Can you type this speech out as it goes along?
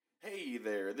Looky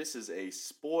there, this is a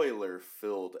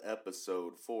spoiler-filled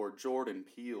episode for Jordan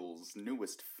Peele's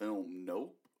newest film,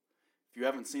 Nope. If you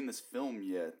haven't seen this film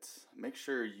yet, make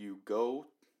sure you go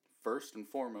first and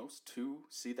foremost to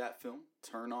see that film,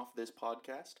 turn off this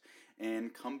podcast,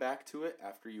 and come back to it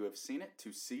after you have seen it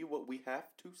to see what we have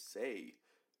to say.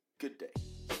 Good day.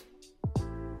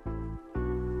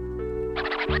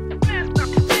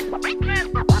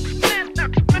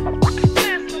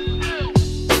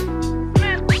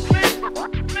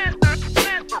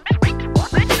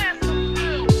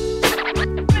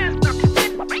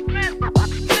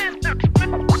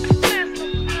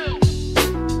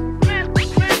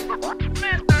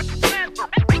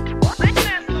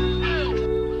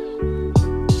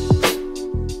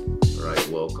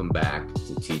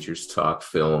 Teachers Talk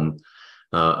Film,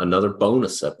 another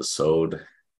bonus episode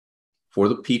for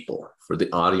the people, for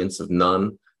the audience of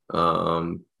none.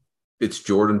 It's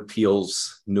Jordan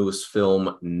Peele's newest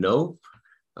film, Nope.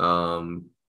 We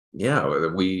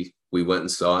went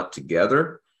and saw it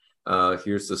together.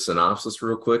 Here's the synopsis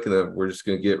real quick, and then we're just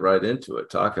going to get right into it,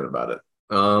 talking about it.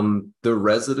 The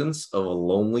residents of a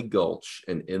lonely gulch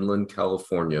in inland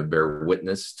California bear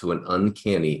witness to an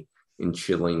uncanny and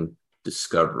chilling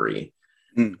discovery.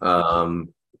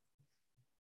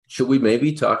 Should we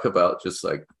maybe talk about just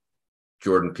like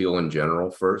Jordan Peele in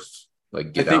general first?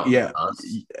 Like Get Out?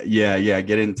 Yeah,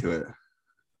 get into it.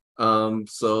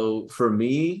 So for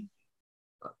me,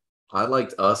 I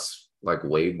liked Us like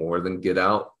way more than Get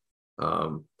Out,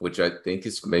 which I think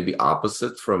is maybe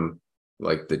opposite from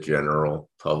like the general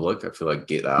public. I feel like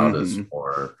Get Out is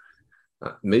more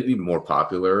maybe more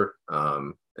popular,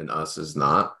 and Us is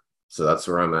not. So that's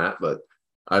where I'm at. But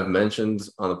I've mentioned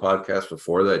on the podcast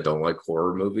before that I don't like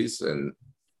horror movies,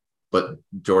 but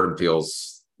Jordan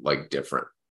Peele's like different.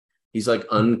 He's like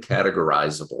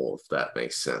uncategorizable, if that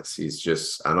makes sense. He's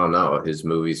just, I don't know, his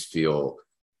movies feel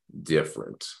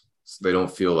different. They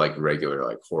don't feel like regular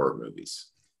like horror movies.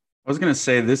 I was gonna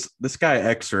say this guy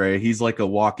X-Ray, he's like a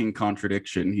walking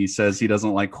contradiction. He says he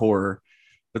doesn't like horror,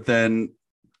 but then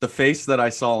the face that I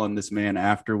saw on this man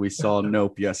after we saw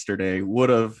Nope yesterday would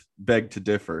have begged to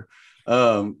differ.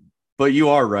 But you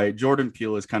are right. Jordan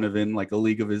Peele is kind of in like a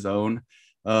league of his own.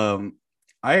 I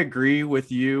agree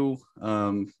with you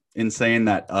in saying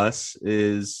that Us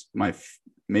is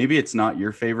maybe it's not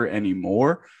your favorite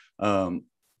anymore.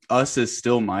 Us is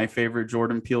still my favorite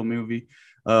Jordan Peele movie.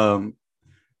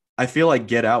 I feel like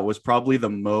Get Out was probably the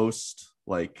most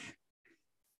like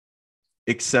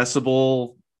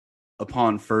accessible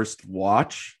upon first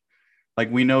watch. Like,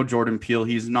 we know Jordan Peele,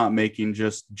 he's not making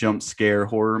just jump scare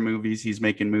horror movies. He's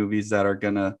making movies that are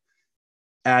going to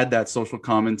add that social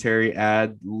commentary,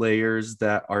 add layers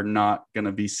that are not going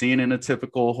to be seen in a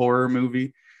typical horror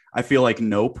movie. I feel like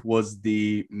Nope was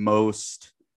the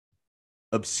most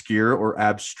obscure or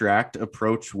abstract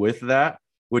approach with that,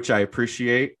 which I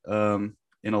appreciate in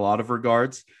a lot of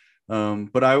regards.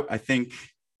 But I think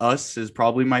Us is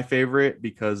probably my favorite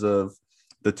because of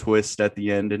the twist at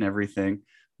the end and everything.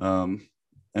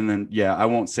 And then, I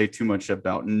won't say too much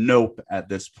about Nope at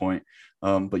this point.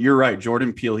 But you're right.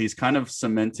 Jordan Peele, he's kind of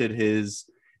cemented his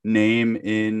name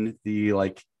in the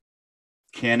like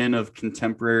canon of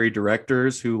contemporary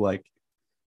directors who like,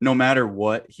 no matter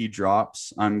what he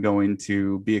drops, I'm going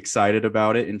to be excited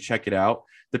about it and check it out.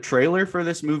 The trailer for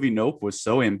this movie, Nope, was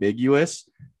so ambiguous.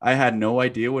 I had no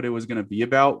idea what it was going to be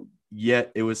about,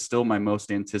 yet it was still my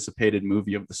most anticipated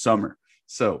movie of the summer.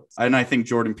 So, and I think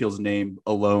Jordan Peele's name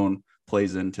alone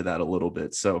plays into that a little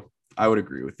bit. So I would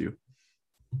agree with you.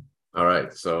 All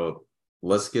right. So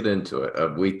let's get into it.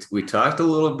 We talked a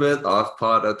little bit off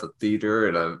pod at the theater,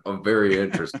 and I'm very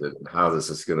interested in how this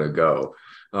is going to go.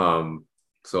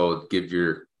 So give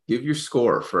your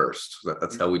score first.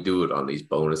 That's how we do it on these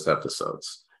bonus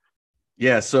episodes.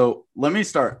 Yeah. So let me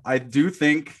start. I do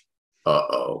think.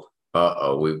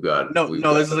 We've got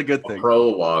this is a good thing.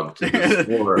 Prologue to the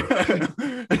score.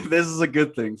 This is a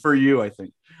good thing for you. I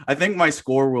think my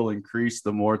score will increase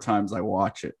the more times I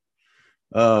watch it.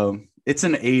 It's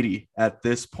an 80 at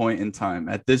this point in time.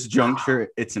 At this juncture,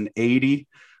 it's an 80.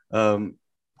 The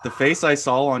face I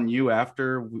saw on you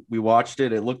after we watched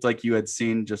it, it looked like you had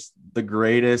seen just the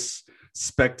greatest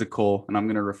spectacle, and I'm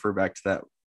going to refer back to that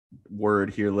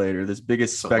word here later. This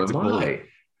biggest spectacle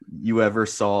you ever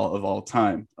saw of all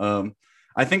time.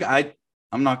 I think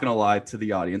I'm not going to lie to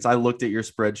the audience. I looked at your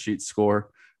spreadsheet score,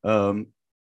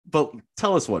 but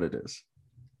tell us what it is.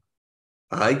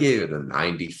 I gave it a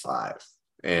 95,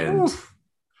 and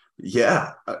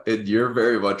and you're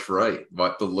very much right.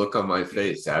 But the look on my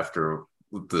face after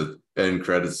the end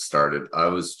credits started, I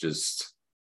was just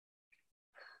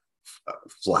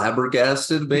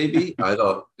flabbergasted, maybe. I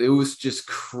thought it was just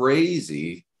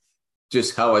crazy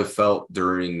just how I felt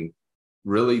during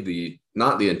really the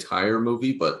not the entire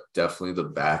movie, but definitely the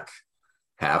back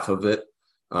half of it.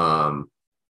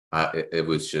 It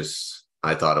was just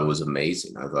I thought it was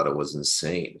amazing. I thought it was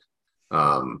insane.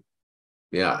 Um,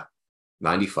 yeah,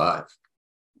 95.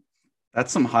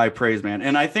 That's some high praise, man.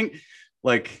 And I think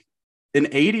like an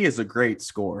 80 is a great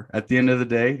score at the end of the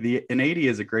day. An 80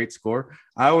 is a great score.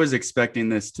 I was expecting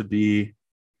this to be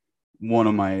one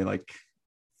of my like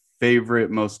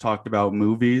favorite, most talked about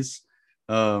movies.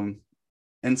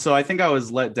 And so I think I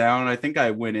was let down. I think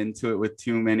I went into it with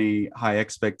too many high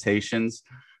expectations.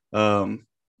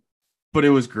 But it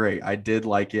was great. I did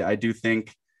like it. I do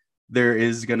think there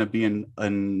is going to be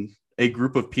a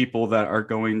group of people that are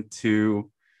going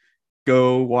to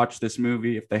go watch this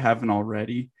movie if they haven't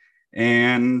already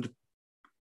and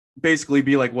basically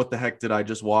be like, what the heck did I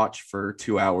just watch for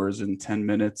 2 hours and 10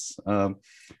 minutes?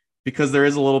 Because there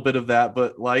is a little bit of that,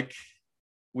 but like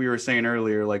we were saying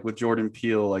earlier, like with Jordan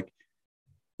Peele, like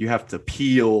you have to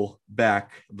peel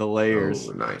back the layers.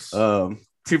 Oh, nice.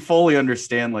 To fully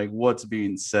understand like what's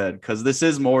being said, because this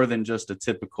is more than just a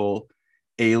typical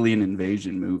alien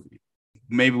invasion movie.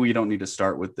 Maybe we don't need to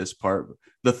start with this part.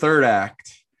 The third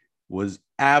act was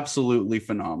absolutely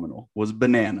phenomenal, was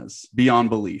bananas,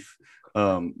 beyond belief.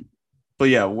 But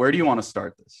yeah, where do you want to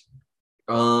start this?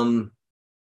 Well,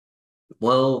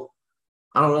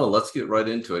 I don't know. Let's get right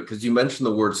into it because you mentioned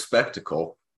the word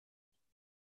spectacle.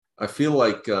 I feel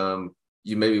like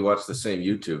you maybe watched the same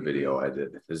YouTube video I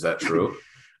did. Is that true?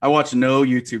 I watch no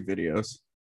YouTube videos.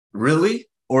 Really?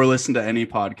 Or listen to any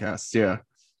podcasts. Yeah.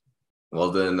 Well,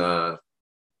 then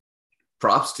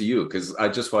props to you because I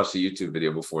just watched a YouTube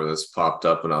video before this popped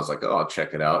up and I was like, oh, I'll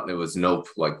check it out. And it was Nope,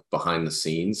 like behind the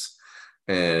scenes.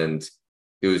 And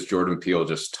it was Jordan Peele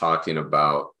just talking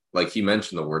about, like he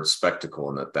mentioned the word spectacle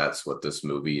and that's what this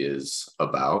movie is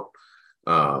about.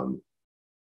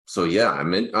 So yeah,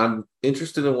 I'm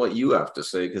interested in what you have to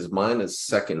say because mine is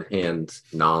secondhand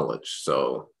knowledge.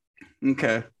 So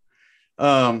okay.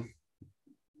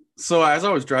 So as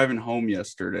I was driving home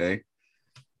yesterday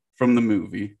from the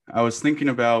movie, I was thinking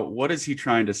about what is he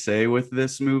trying to say with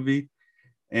this movie?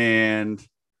 And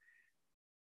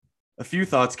a few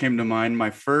thoughts came to mind.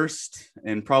 My first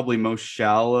and probably most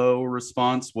shallow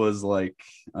response was like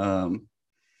the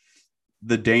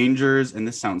dangers, and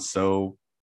this sounds so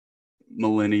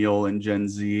millennial and Gen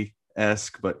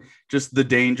Z-esque, but just the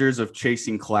dangers of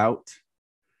chasing clout.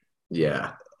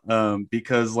 Yeah.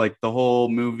 Because like the whole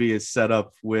movie is set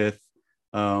up with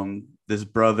this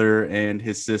brother and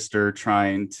his sister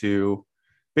trying to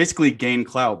basically gain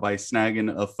clout by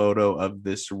snagging a photo of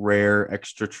this rare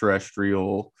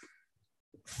extraterrestrial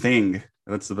thing.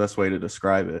 That's the best way to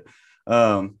describe it.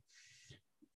 And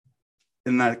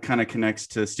that kind of connects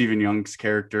to Stephen Young's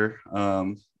character.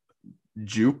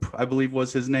 Jupe, I believe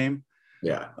was his name.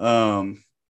 Yeah.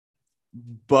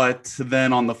 But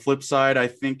then on the flip side, I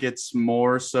think it's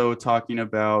more so talking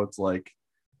about like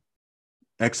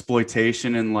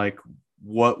exploitation and like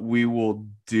what we will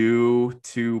do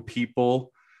to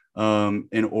people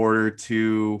in order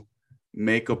to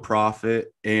make a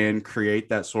profit and create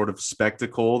that sort of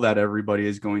spectacle that everybody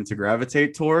is going to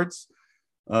gravitate towards.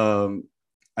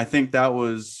 I think that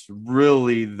was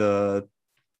really the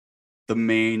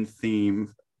main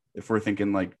theme. If we're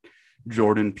thinking like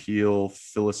Jordan Peele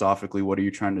philosophically, what are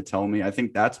you trying to tell me? I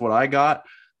think that's what I got.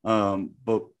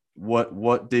 But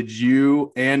what did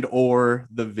you and or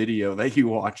the video that you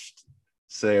watched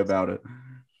say about it?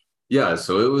 Yeah,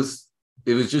 so it was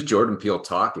just Jordan Peele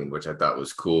talking, which I thought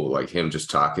was cool. Like him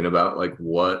just talking about like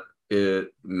what it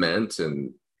meant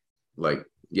and like,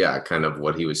 yeah, kind of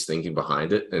what he was thinking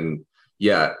behind it. And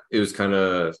yeah, it was kind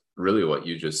of really what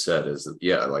you just said is,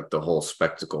 yeah, like the whole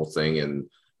spectacle thing. And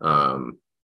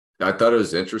I thought it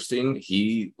was interesting.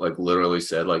 He like literally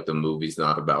said like the movie's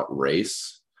not about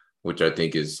race, which I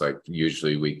think is like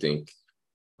usually we think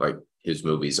like his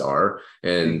movies are.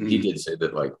 And he did say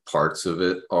that like parts of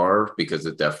it are because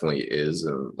it definitely is.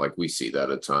 And like we see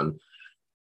that a ton.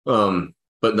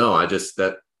 But no, I just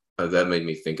that made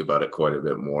me think about it quite a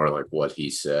bit more, like what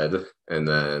he said. And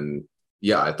then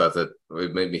yeah, I thought that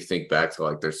it made me think back to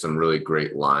like there's some really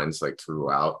great lines like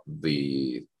throughout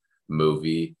the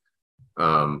movie.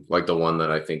 Like the one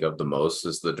that I think of the most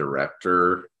is the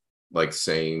director like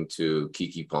saying to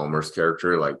Keke Palmer's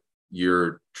character, like,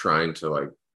 you're trying to like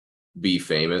be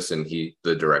famous, and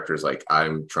the director's like,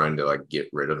 I'm trying to like get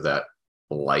rid of that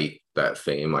blight, that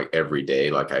fame, like every day,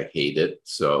 like I hate it.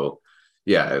 So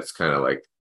yeah, it's kind of like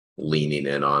leaning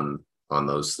in on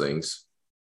those things.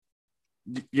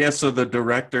 Yeah, so the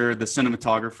director, the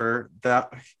cinematographer,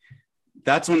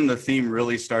 that's when the theme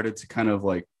really started to kind of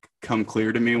like come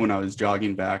clear to me when I was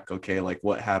jogging back. Okay, like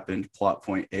what happened, plot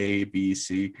point A, B,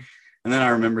 C. And then I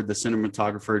remembered the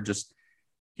cinematographer just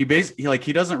he basically like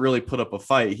he doesn't really put up a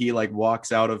fight. He like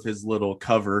walks out of his little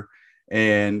cover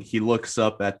and he looks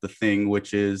up at the thing,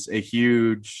 which is a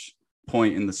huge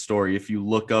point in the story. If you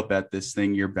look up at this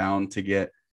thing, you're bound to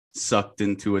get sucked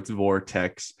into its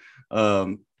vortex.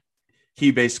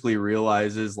 He basically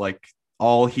realizes like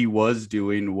all he was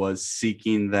doing was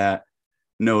seeking that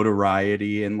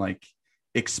notoriety and like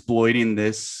exploiting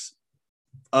this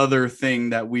other thing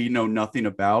that we know nothing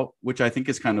about, which I think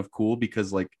is kind of cool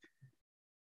because like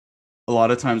a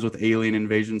lot of times with alien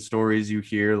invasion stories you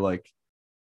hear like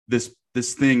this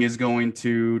thing is going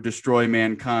to destroy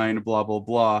mankind, blah blah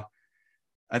blah.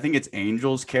 I think it's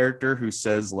Angel's character who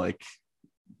says like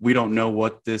we don't know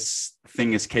what this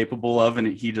thing is capable of, and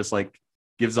he just like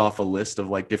gives off a list of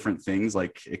like different things,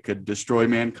 like it could destroy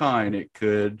mankind, it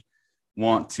could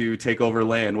want to take over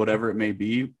land, whatever it may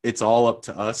be. It's all up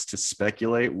to us to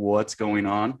speculate what's going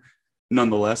on.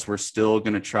 Nonetheless, we're still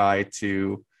going to try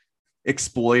to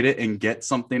exploit it and get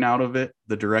something out of it.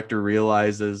 The director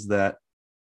realizes that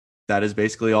that is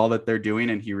basically all that they're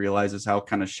doing, and he realizes how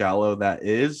kind of shallow that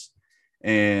is.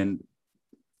 And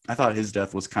I thought his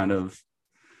death was kind of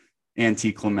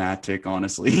anticlimactic,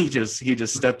 honestly. He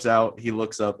just steps out, he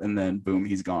looks up, and then boom,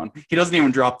 he's gone. He doesn't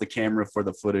even drop the camera for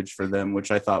the footage for them, which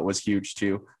I thought was huge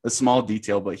too. A small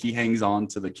detail, but he hangs on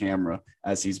to the camera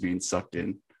as he's being sucked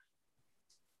in.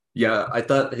 Yeah, I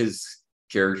thought his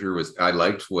character was. I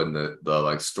liked when the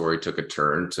like story took a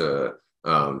turn to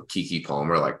Keke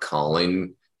Palmer like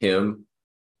calling him.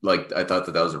 Like I thought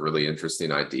that that was a really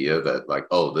interesting idea that like,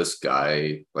 oh, this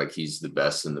guy, like he's the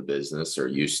best in the business or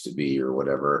used to be or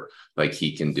whatever, like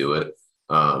he can do it.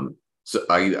 So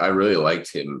I really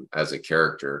liked him as a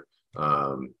character.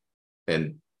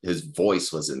 And his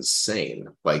voice was insane,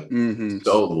 like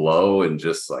so low and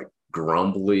just like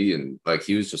grumbly, and like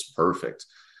he was just perfect.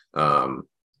 um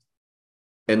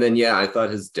and then yeah, I thought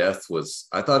his death was,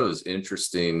 I thought it was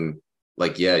interesting.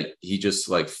 Like yeah, he just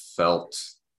like felt,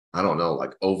 I don't know,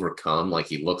 like overcome. Like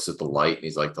he looks at the light and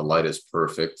he's like, the light is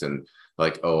perfect, and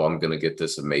like, oh, I'm gonna get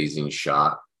this amazing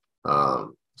shot.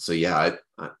 So yeah,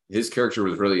 his character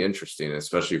was really interesting,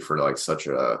 especially for like such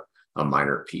a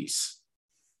minor piece.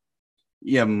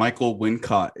 Yeah, Michael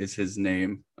Wincott is his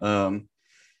name. I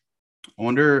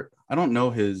wonder, I don't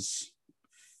know his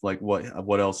like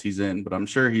what else he's in, but I'm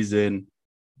sure he's in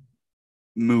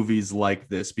movies like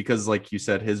this because like you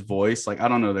said, his voice, like I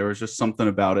don't know, there was just something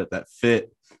about it that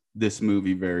fit this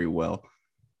movie very well.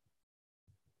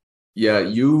 Yeah,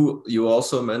 you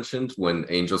also mentioned when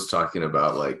Angel's talking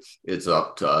about like it's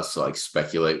up to us to like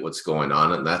speculate what's going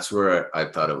on, and that's where I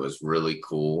thought it was really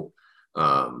cool.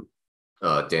 Um,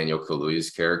 Daniel Kaluuya's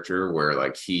character, where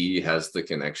like he has the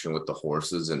connection with the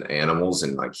horses and animals,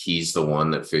 and like he's the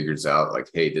one that figures out like,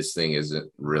 hey, this thing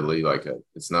isn't really like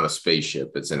it's not a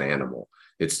spaceship, it's an animal.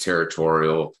 It's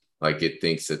territorial, like it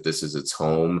thinks that this is its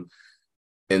home.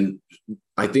 And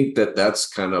I think that that's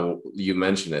kind of, you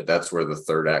mentioned it, that's where the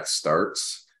third act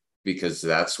starts, because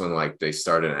that's when like they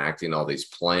start enacting all these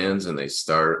plans and they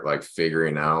start like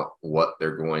figuring out what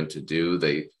they're going to do.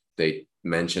 They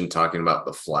mentioned talking about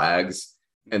the flags,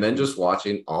 and then just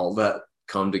watching all that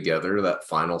come together, that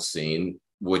final scene,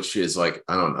 which is like,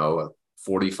 I don't know, a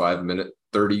 45-minute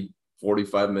 30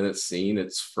 45 minute scene.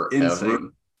 It's forever.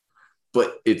 Insane.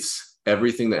 But it's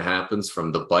everything that happens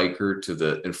from the biker to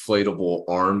the inflatable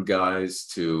arm guys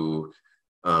to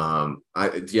I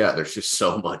yeah, there's just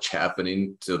so much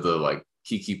happening to the like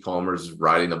Keke Palmer's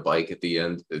riding a bike at the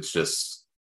end. It's just,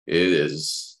 it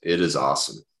is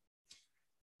awesome.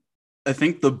 I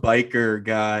think the biker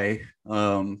guy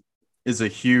is a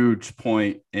huge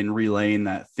point in relaying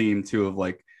that theme too of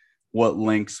like what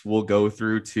lengths we'll go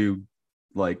through to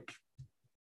like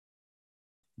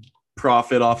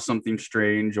profit off something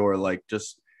strange or like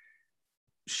just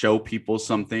show people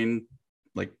something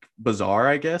like bizarre,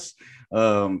 I guess.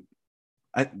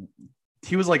 I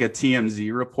He was like a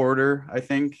TMZ reporter, I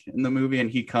think, in the movie, and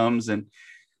he comes and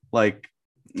like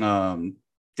Daniel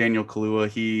Kaluuya,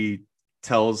 he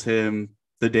tells him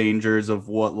the dangers of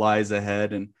what lies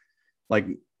ahead, and like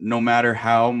no matter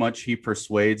how much he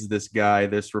persuades this guy,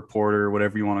 this reporter,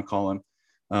 whatever you want to call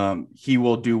him, he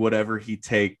will do whatever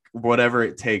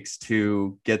it takes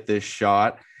to get this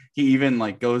shot. He even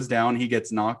like goes down, he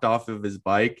gets knocked off of his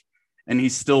bike, and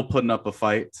he's still putting up a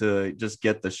fight to just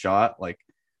get the shot. Like,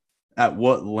 at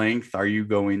what length are you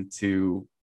going to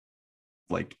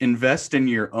like invest in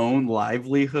your own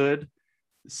livelihood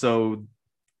so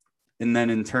and then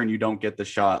in turn you don't get the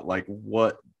shot. Like,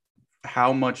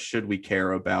 how much should we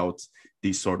care about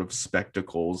these sort of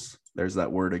spectacles? There's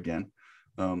that word again.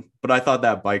 But I thought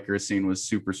that biker scene was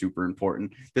super, super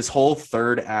important. This whole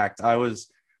third act, we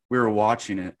were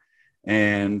watching it,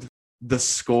 and the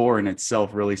score in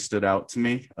itself really stood out to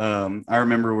me. I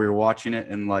remember we were watching it,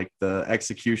 and like the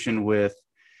execution with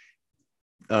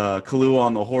Kahlua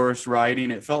on the horse riding,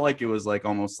 it felt like it was like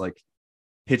almost like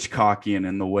Hitchcockian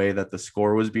in the way that the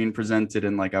score was being presented.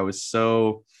 And like I was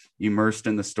so immersed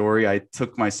in the story, I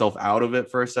took myself out of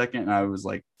it for a second, and I was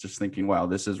like just thinking, wow,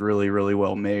 this is really, really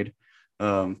well made.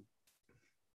 But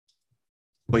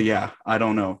yeah, I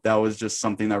don't know. That was just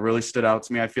something that really stood out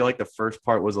to me. I feel like the first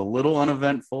part was a little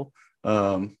uneventful.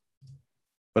 But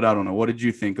I don't know. What did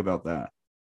you think about that?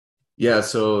 Yeah,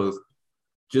 so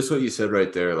just what you said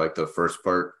right there, like the first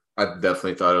part, I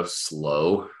definitely thought it was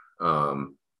slow.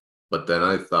 But then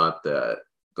I thought that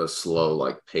the slow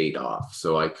like paid off.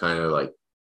 So I kind of like,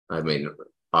 I mean,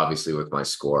 obviously with my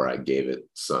score, I gave it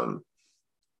some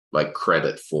like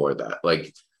credit for that,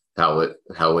 like how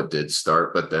it did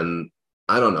start. But then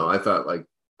I don't know, I thought like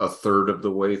a third of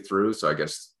the way through, so I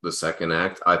guess the second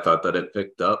act, I thought that it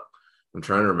picked up. I'm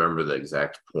trying to remember the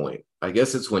exact point. I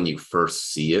guess it's when you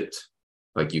first see it,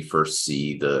 like you first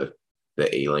see the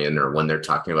alien, or when they're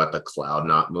talking about the cloud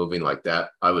not moving like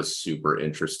that. I was super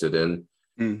interested in.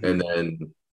 Mm-hmm. And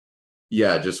then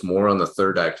yeah, just more on the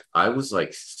third act. I was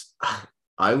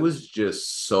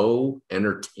just so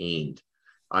entertained.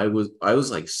 I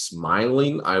was like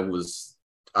smiling. I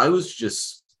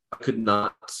could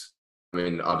not, I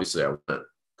mean, obviously I went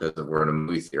because we're in a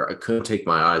movie theater. I couldn't take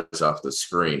my eyes off the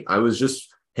screen. I was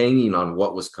just hanging on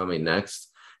what was coming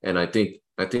next. And I think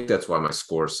that's why my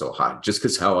score is so high, just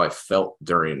because how I felt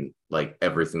during like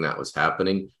everything that was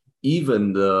happening.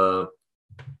 Even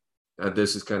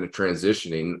this is kind of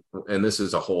transitioning, and this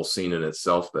is a whole scene in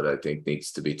itself that I think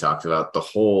needs to be talked about. The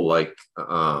whole like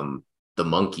the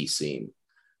monkey scene.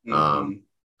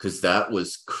 Because that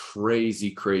was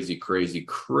crazy.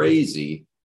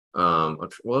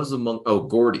 What was the monk? Oh,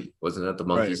 Gordy, wasn't that the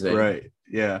monkey's name? Right.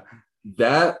 Yeah.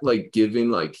 That like giving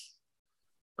like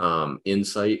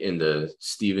insight into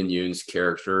Stephen Yeun's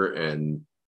character, and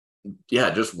yeah,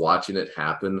 just watching it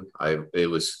happen, it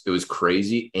was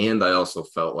crazy. And I also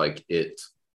felt like it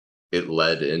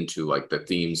led into like the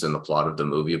themes and the plot of the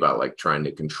movie about like trying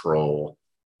to control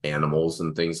animals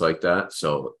and things like that.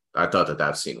 So I thought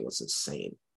that scene was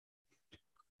insane.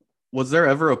 Was there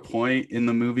ever a point in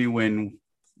the movie when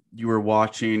you were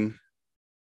watching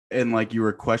and like you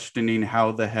were questioning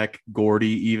how the heck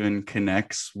Gordy even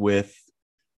connects with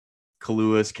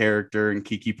Kahlua's character and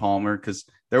Keke Palmer? Because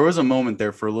there was a moment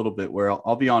there for a little bit where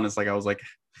I'll be honest, like I was like,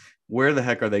 where the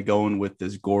heck are they going with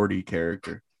this Gordy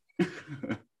character?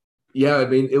 Yeah, I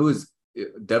mean, it was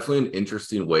definitely an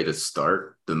interesting way to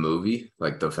start the movie,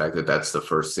 like the fact that that's the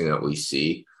first thing that we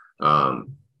see.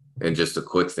 And just a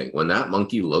quick thing, when that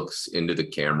monkey looks into the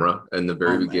camera in the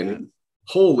very beginning, man.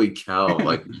 Holy cow,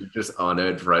 like you're just on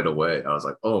edge right away. I was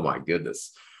like, oh my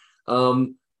goodness.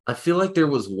 I feel like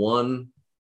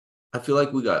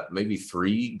we got maybe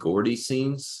 3 Gordy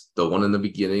scenes, the one in the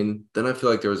beginning. Then I feel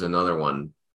like there was another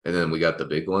one, and then we got the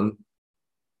big one.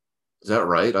 Is that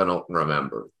right? I don't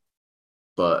remember.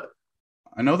 But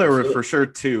I know there were for sure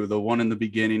 2, the one in the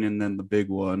beginning and then the big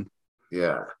one.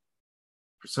 Yeah.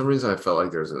 For some reason, I felt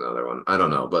like there's another one. I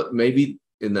don't know, but maybe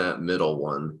in that middle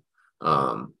one.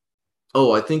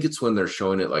 I think it's when they're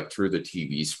showing it like through the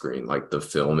TV screen, like the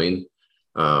filming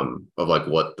of like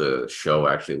what the show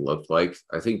actually looked like.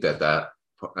 I think that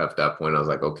at that point, I was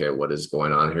like, okay, what is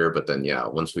going on here? But then, yeah,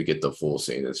 once we get the full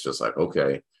scene, it's just like,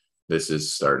 okay, this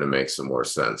is starting to make some more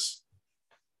sense.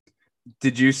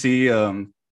 Did you see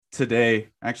today,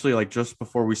 actually, like just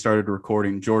before we started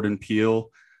recording, Jordan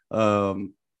Peele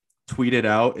tweeted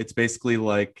out, it's basically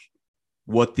like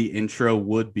what the intro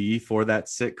would be for that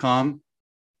sitcom.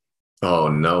 Oh,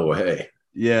 no way.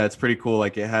 Yeah, it's pretty cool.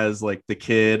 Like it has like the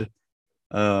kid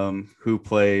who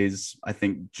plays, I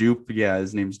think, Jupe. Yeah,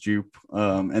 his name's Jupe.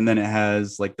 And then it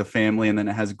has like the family, and then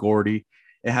it has Gordy.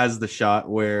 It has the shot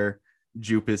where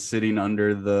Jupe is sitting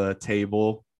under the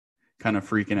table kind of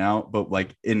freaking out, but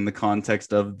like in the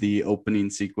context of the opening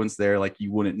sequence there, like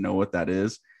you wouldn't know what that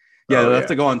is. Yeah, you'll have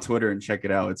to go on Twitter and check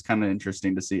it out. It's kind of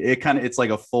interesting to see. It's like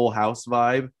a Full House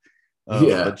vibe,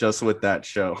 but just with that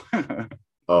show.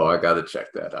 Oh, I got to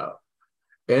check that out.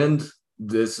 And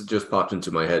this just popped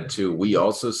into my head too. We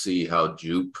also see how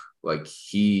Jupe, like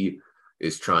he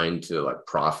is trying to like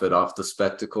profit off the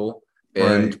spectacle.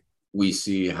 And we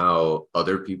see how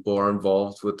other people are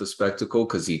involved with the spectacle,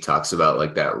 because he talks about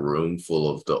like that room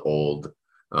full of the old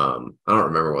I don't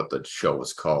remember what the show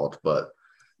was called, but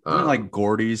Isn't it um, like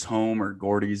Gordy's home or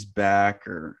Gordy's back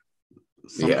or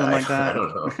yeah, something like I that?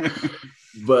 don't know.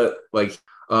 But like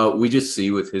we just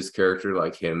see with his character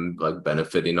like him like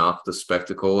benefiting off the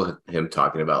spectacle, him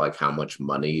talking about like how much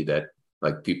money that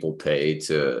like people pay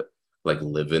to like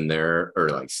live in there or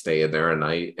like stay in there a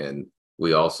night. And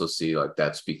we also see like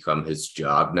that's become his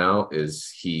job now,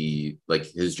 is he like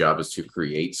his job is to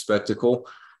create spectacle.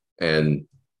 And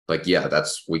like yeah,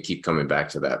 that's we keep coming back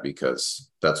to that because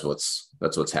that's what's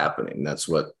happening, that's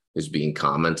what is being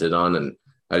commented on. And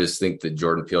I just think that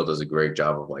Jordan Peele does a great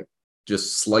job of like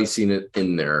just slicing it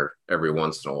in there every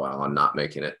once in a while and not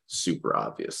making it super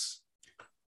obvious.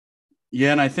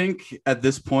 Yeah, and I think at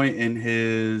this point in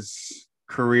his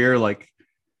career, like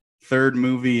third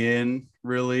movie in,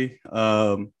 really,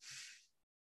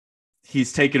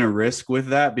 he's taken a risk with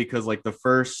that because like the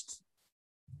first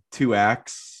two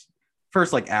acts,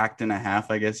 first like act and a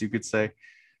half, I guess you could say,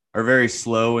 are very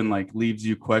slow and like leaves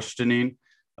you questioning.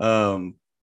 Um,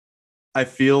 I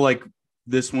feel like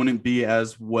this wouldn't be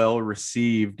as well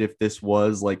received if this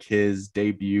was like his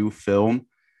debut film.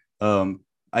 Um,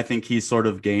 I think he sort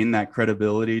of gained that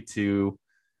credibility to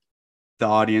the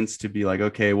audience to be like,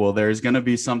 okay, well, there's going to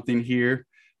be something here.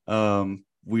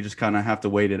 We just kind of have to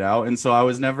wait it out. And so I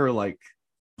was never like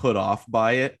put off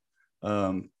by it.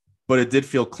 Um, but it did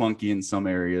feel clunky in some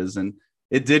areas and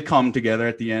it did come together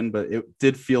at the end, but it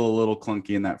did feel a little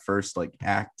clunky in that first like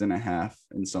act and a half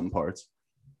in some parts.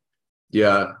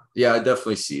 Yeah, I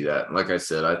definitely see that. Like I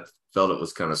said, I felt it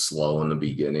was kind of slow in the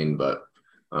beginning, but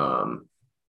um,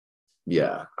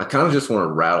 yeah, I kind of just want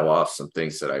to rattle off some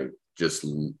things that I just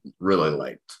really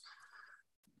liked.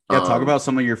 Yeah, talk Um, about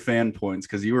some of your fan points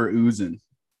because you were oozing.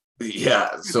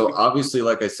 yeah, so obviously,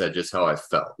 like I said, just how I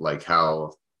felt, like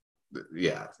how,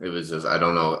 yeah, it was just, I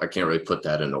don't know, I can't really put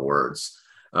that into words.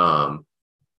 Um,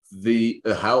 the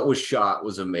how it was shot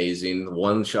was amazing.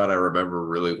 One shot I remember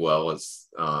really well is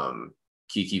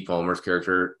Kiki Palmer's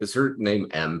character. Is her name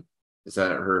M? Is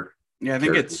that her Yeah, I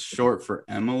think character? it's short for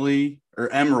Emily or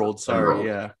Emerald. Sorry. Emerald.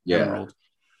 Yeah, Yeah. Emerald.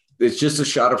 It's just a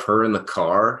shot of her in the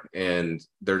car and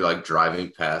they're like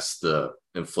driving past the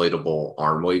inflatable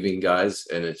arm waving guys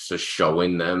and it's just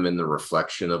showing them in the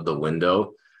reflection of the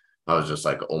window. I was just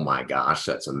like, oh my gosh,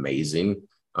 that's amazing.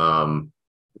 Um,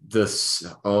 the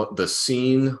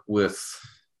scene with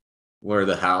where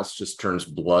the house just turns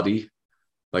bloody.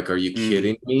 Like, are you Mm.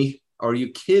 kidding me? Are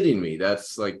you kidding me?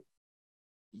 That's like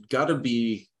got to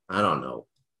be, I don't know,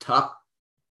 top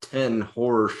 10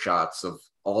 horror shots of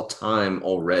all time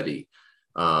already.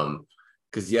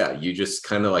 Because yeah, you just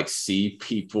kind of like see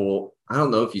people. I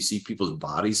don't know if you see people's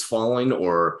bodies falling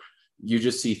or you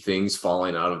just see things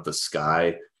falling out of the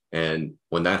sky. And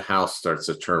when that house starts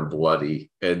to turn bloody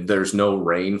and there's no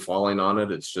rain falling on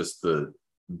it, it's just the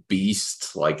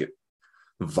beast like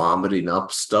vomiting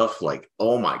up stuff. Like,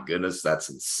 oh my goodness, that's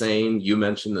insane. You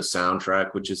mentioned the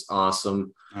soundtrack, which is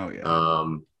awesome. Oh yeah.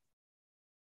 Um,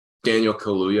 Daniel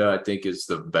Kaluuya, I think, is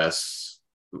the best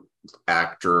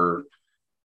actor.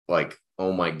 Like,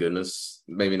 oh my goodness,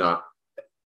 maybe not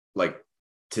like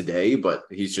today, but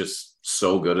he's just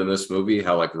so good in this movie.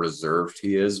 How like reserved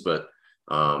he is, but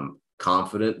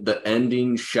confident. The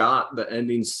ending shot, the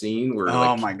ending scene where Oh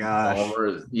like my gosh.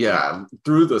 Palmer, yeah,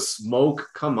 through the smoke.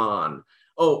 Come on.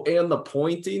 Oh, and the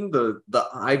pointing, the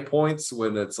eye points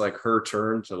when it's like her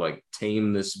turn to like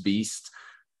tame this beast,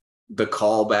 the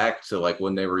callback to like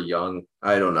when they were young.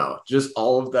 I don't know. Just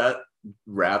all of that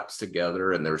wraps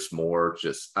together and there's more.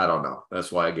 Just I don't know.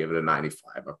 That's why I gave it a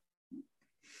 95.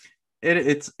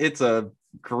 It's a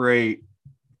great,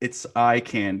 it's eye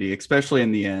candy, especially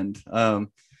in the end.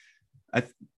 I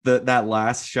that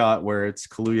last shot where it's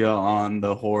Kaluuya on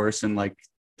the horse and like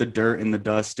the dirt and the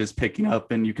dust is picking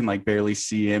up and you can like barely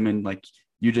see him and like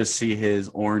you just see his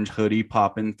orange hoodie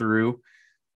popping through.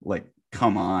 Like,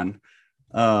 come on.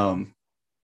 Um,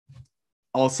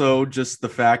 Also just the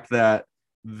fact that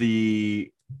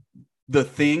the the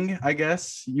thing, I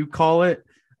guess you call it,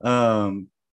 um,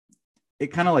 it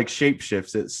kind of like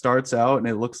shapeshifts. It starts out and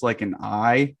it looks like an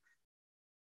eye,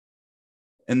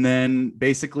 and then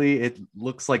basically it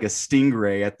looks like a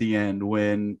stingray at the end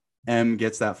when M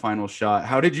gets that final shot.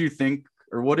 How did you think,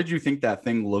 or what did you think that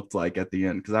thing looked like at the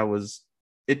end? Because I was,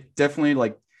 it definitely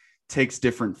like takes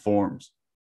different forms.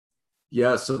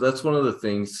 Yeah, so that's one of the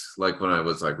things like when I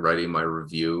was like writing my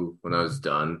review when I was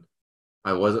done,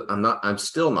 I'm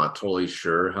still not totally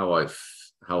sure how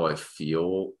I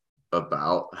feel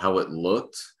about how it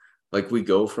looked. Like we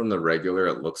go from the regular,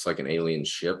 it looks like an alien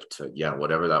ship to yeah,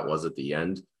 whatever that was at the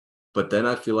end. But then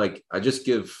I feel like I just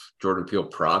give Jordan Peele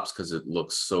props because it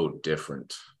looks so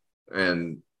different.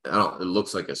 And I don't, it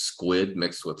looks like a squid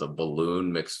mixed with a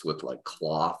balloon mixed with like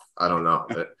cloth. I don't know.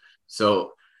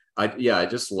 So I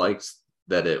just liked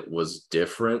that it was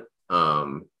different.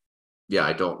 Yeah,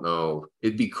 I don't know.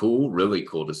 It'd be cool, really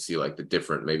cool to see like the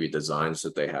different maybe designs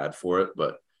that they had for it.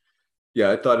 But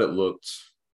yeah, I thought it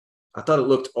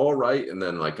looked all right. And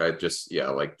then like I just, yeah,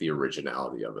 like the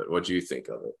originality of it. What do you think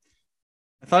of it?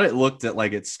 I thought it looked at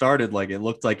like it started like it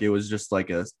looked like it was just like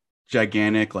a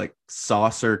gigantic like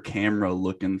saucer camera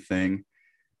looking thing.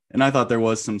 And I thought there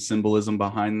was some symbolism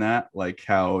behind that, like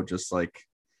how just like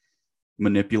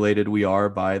manipulated we are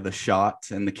by the shot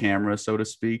and the camera, so to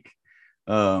speak.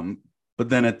 But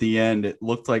then at the end, it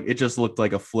just looked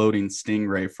like a floating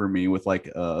stingray for me with like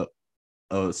a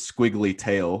squiggly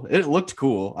tail. It looked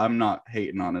cool. I'm not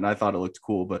hating on it. I thought it looked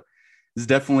cool, but it's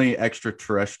definitely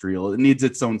extraterrestrial. It needs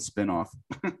its own spinoff.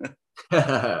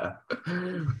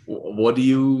 What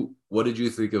did you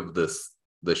think of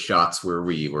the shots where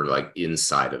we were like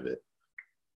inside of it?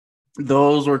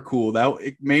 Those were cool. That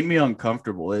it made me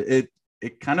uncomfortable.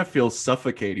 It kind of feels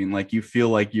suffocating. Like you feel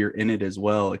like you're in it as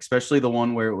well. Especially the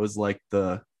one where it was like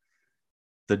the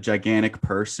gigantic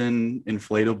person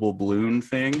inflatable balloon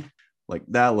thing. Like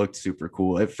that looked super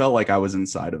cool. It felt like I was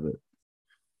inside of it.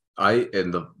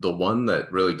 And the one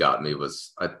that really got me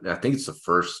was I think it's the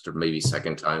first or maybe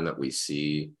second time that we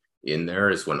see in there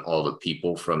is when all the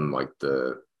people from like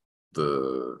the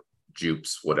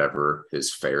Jupes, whatever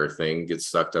his fair thing gets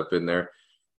sucked up in there.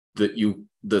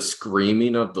 The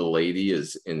screaming of the lady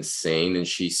is insane, and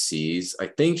I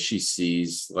think she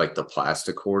sees like the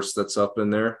plastic horse that's up in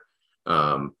there.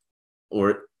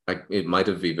 Or like it might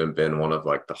have even been one of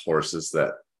like the horses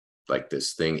that like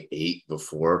this thing ate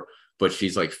before, but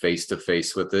she's like face to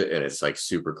face with it, and it's like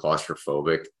super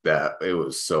claustrophobic. That it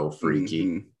was so freaky.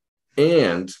 Mm-hmm.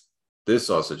 And this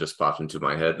also just popped into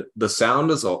my head. The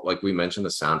sound is all like we mentioned the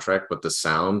soundtrack, but the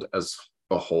sound as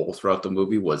a whole throughout the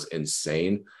movie was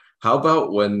insane. How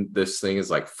about when this thing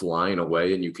is like flying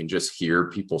away and you can just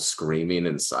hear people screaming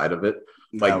inside of it?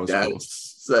 That Like was cool.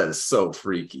 that is so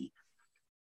freaky.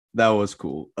 That was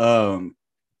cool. Probably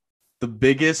the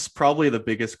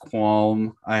biggest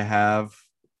qualm I have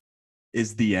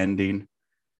is the ending.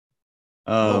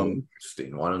 Oh,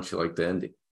 interesting. Why don't you like the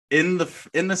ending? In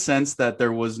the sense that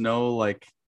there was no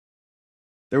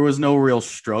real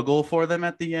struggle for them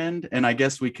at the end, and I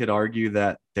guess we could argue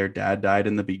that their dad died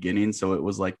in the beginning, so it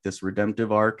was like this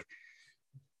redemptive arc.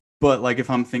 But like if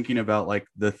I'm thinking about like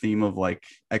the theme of like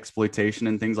exploitation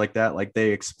and things like that, like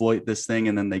they exploit this thing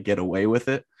and then they get away with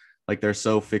it. Like they're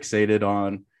so fixated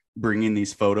on bringing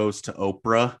these photos to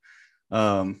Oprah,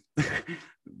 um,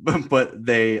 but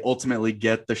they ultimately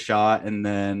get the shot, and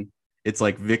then it's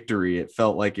like victory. It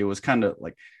felt like it was kind of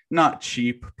like not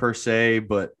cheap per se,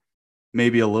 but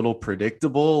maybe a little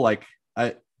predictable. Like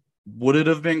I would it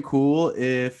have been cool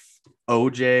if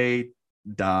OJ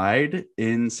died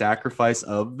in sacrifice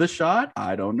of the shot?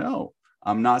 I don't know.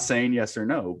 I'm not saying yes or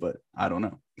no, but I don't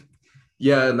know.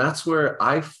 Yeah, and that's where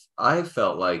I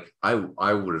felt like I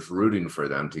was rooting for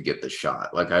them to get the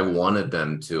shot. Like I wanted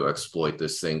them to exploit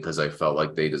this thing because I felt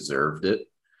like they deserved it.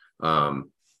 And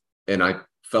I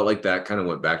felt like that kind of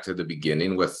went back to the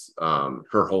beginning with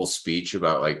her whole speech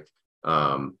about like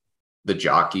the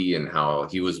jockey and how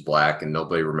he was black and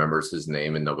nobody remembers his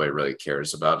name and nobody really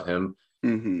cares about him.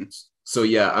 Mm-hmm. So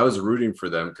yeah, I was rooting for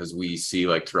them because we see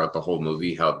like throughout the whole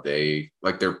movie how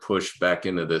they're pushed back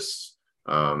into this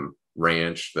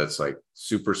ranch that's like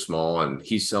super small, and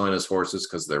he's selling his horses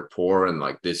because they're poor, and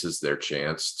like this is their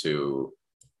chance to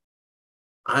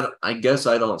I guess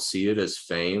I don't see it as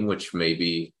fame, which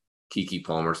maybe Kiki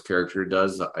Palmer's character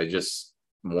does. I just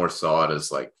more saw it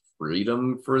as like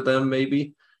freedom for them,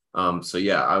 maybe. So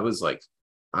yeah, I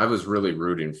was really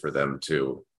rooting for them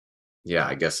to, yeah,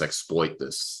 I guess exploit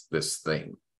this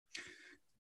thing.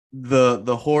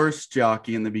 The horse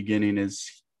jockey in the beginning is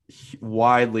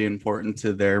widely important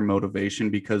to their motivation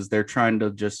because they're trying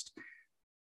to just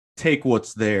take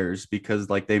what's theirs, because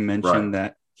like they mentioned Right.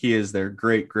 that he is their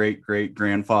great great great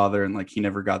grandfather, and like he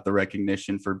never got the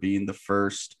recognition for being the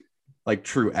first like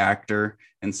true actor,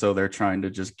 and so they're trying to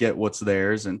just get what's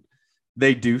theirs, and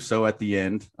they do so at the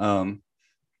end.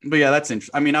 But yeah, that's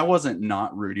interesting. I mean, I wasn't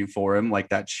not rooting for him. Like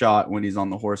that shot when he's on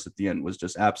the horse at the end was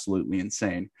just absolutely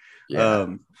insane. Yeah.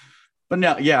 um but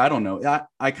now, yeah, I don't know.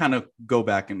 I kind of go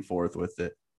back and forth with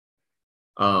it.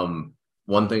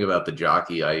 One thing about the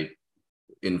jockey, I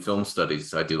in film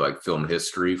studies, I do like film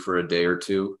history for a day or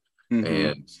two. Mm-hmm.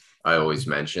 And I always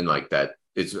mention like that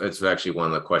it's actually one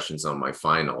of the questions on my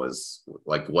final is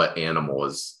like what animal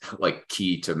is like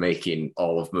key to making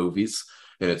all of movies,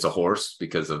 and it's a horse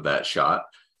because of that shot.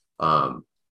 um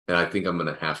And I think I'm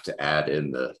gonna have to add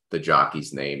in the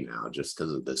jockey's name now, just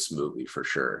because of this movie for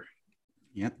sure.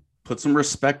 Yeah, put some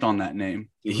respect on that name.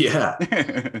 Yeah.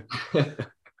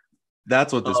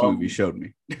 That's what this movie showed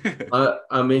me.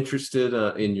 I'm interested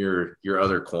in your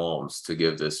other qualms to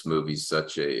give this movie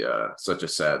such a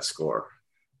sad score.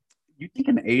 You think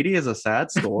an 80 is a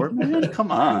sad score, man?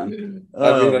 Come on.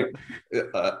 I mean,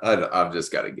 I've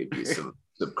just got to give you some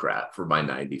crap for my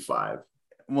 95.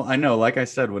 Well, I know. Like I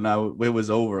said, when it was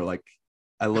over, like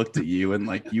I looked at you and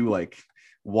like you like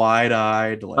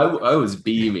wide-eyed. Like I was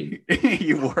beaming.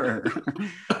 You were.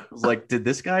 I was like, did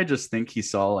this guy just think he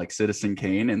saw like Citizen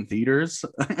Kane in theaters?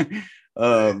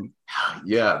 Yeah,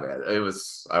 man. I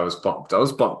was pumped.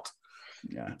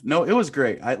 Yeah, no, it was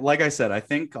great. Like I said, I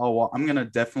think I'm gonna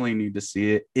definitely need to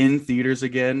see it in theaters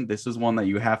again. This is one that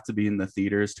you have to be in the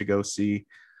theaters to go see.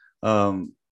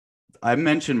 I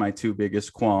mentioned my two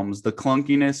biggest qualms: the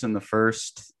clunkiness in the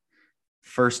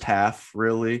first half,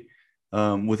 really,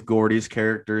 with Gordy's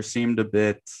character seemed a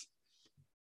bit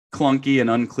clunky and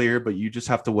unclear, but you just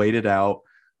have to wait it out.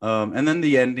 And then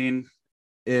the ending,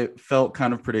 it felt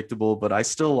kind of predictable, but I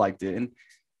still liked it. And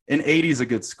an 80 is a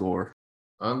good score.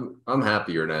 I'm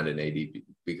happy you're not an 80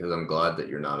 because I'm glad that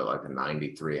you're not at like a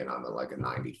 93 and I'm at like a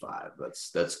 95.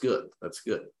 That's good. That's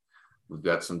good. We've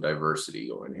got some diversity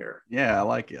going here. Yeah, I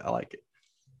like it.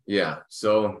 Yeah.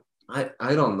 So I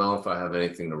don't know if I have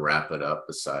anything to wrap it up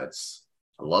besides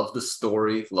I love the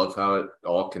story, love how it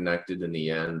all connected in the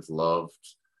end, loved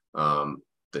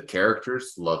the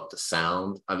characters, loved the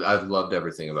sound. I've loved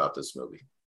everything about this movie.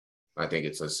 I think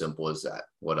it's as simple as that.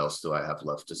 What else do I have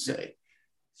left to say?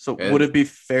 So would it be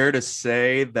fair to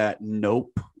say that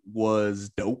Nope was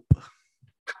dope?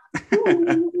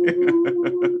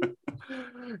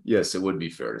 Yes, it would be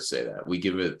fair to say that. We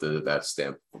give it that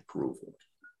stamp of approval.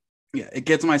 Yeah, it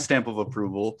gets my stamp of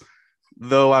approval,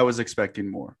 though I was expecting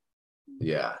more.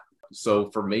 Yeah. So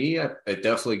for me, it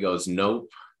definitely goes Nope,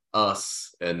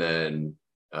 Us, and then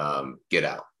Get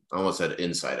Out. I almost said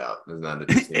Inside Out. Isn't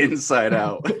that a Inside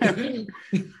Out?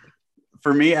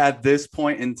 For me, at this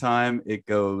point in time, it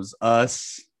goes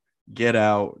Us, Get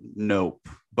Out, Nope.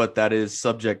 But that is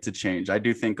subject to change. I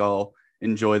do think I'll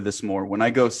enjoy this more when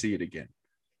I go see it again.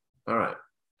 All right.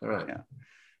 Yeah.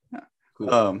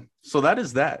 Cool. So that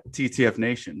is that, TTF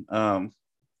Nation. We're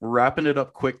wrapping it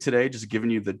up quick today, just giving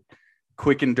you the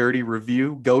quick and dirty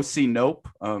review. Go see Nope.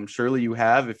 Surely you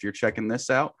have if you're checking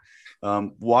this out.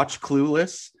 Watch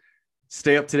Clueless.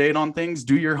 Stay up to date on things,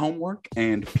 do your homework,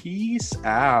 and peace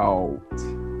out.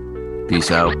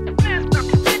 Peace out.